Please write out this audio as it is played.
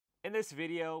In this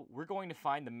video, we're going to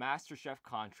find the Masterchef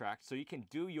contract so you can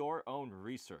do your own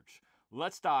research.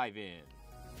 Let's dive in.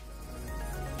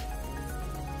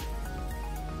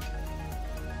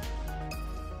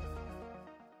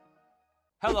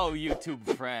 Hello YouTube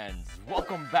friends,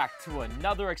 welcome back to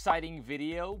another exciting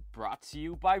video brought to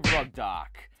you by RugDoc,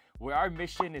 where our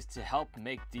mission is to help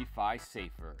make DeFi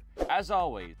safer. As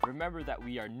always, remember that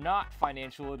we are not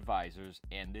financial advisors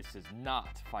and this is not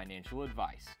financial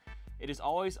advice. It is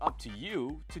always up to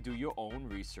you to do your own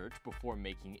research before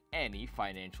making any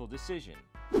financial decision.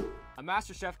 A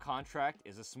Masterchef contract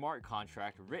is a smart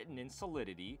contract written in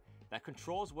Solidity that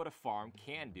controls what a farm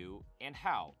can do and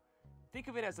how. Think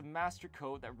of it as a master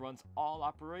code that runs all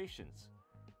operations.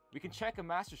 We can check a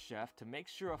Masterchef to make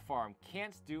sure a farm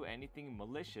can't do anything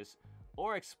malicious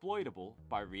or exploitable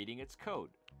by reading its code.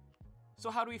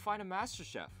 So how do we find a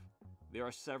Masterchef? There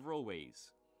are several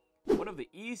ways. One of the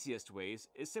easiest ways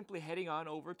is simply heading on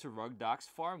over to RugDoc's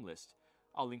farm list.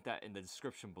 I'll link that in the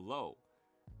description below.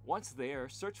 Once there,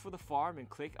 search for the farm and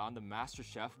click on the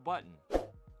Masterchef button.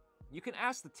 You can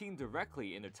ask the team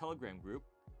directly in their Telegram group,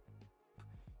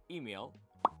 email,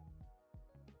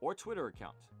 or Twitter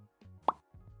account.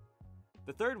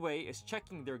 The third way is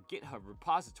checking their Github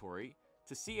Repository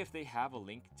to see if they have a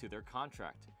link to their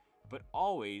contract, but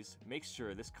always make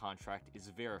sure this contract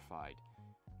is verified.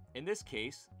 In this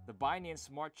case, the Binance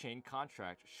Smart Chain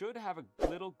contract should have a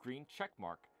little green check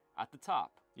mark at the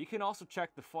top. You can also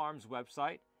check the farm's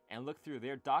website and look through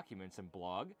their documents and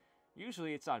blog,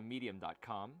 usually it's on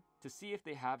medium.com, to see if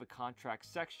they have a contract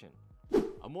section.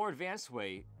 A more advanced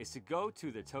way is to go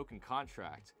to the token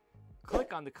contract,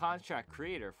 click on the contract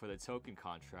creator for the token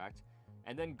contract,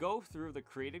 and then go through the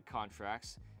created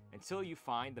contracts until you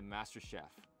find the Masterchef.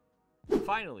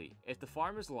 Finally, if the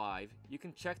farm is live, you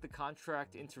can check the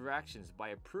contract interactions by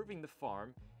approving the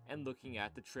farm and looking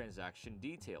at the transaction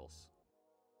details.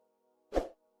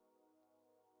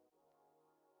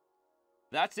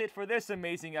 That's it for this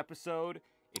amazing episode.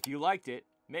 If you liked it,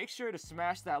 make sure to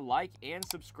smash that like and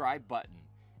subscribe button.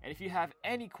 And if you have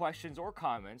any questions or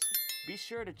comments, be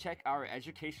sure to check our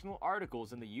educational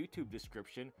articles in the YouTube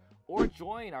description or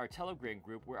join our Telegram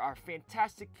group where our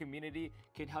fantastic community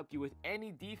can help you with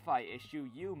any DeFi issue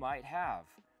you might have.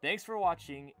 Thanks for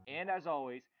watching, and as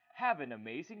always, have an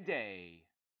amazing day.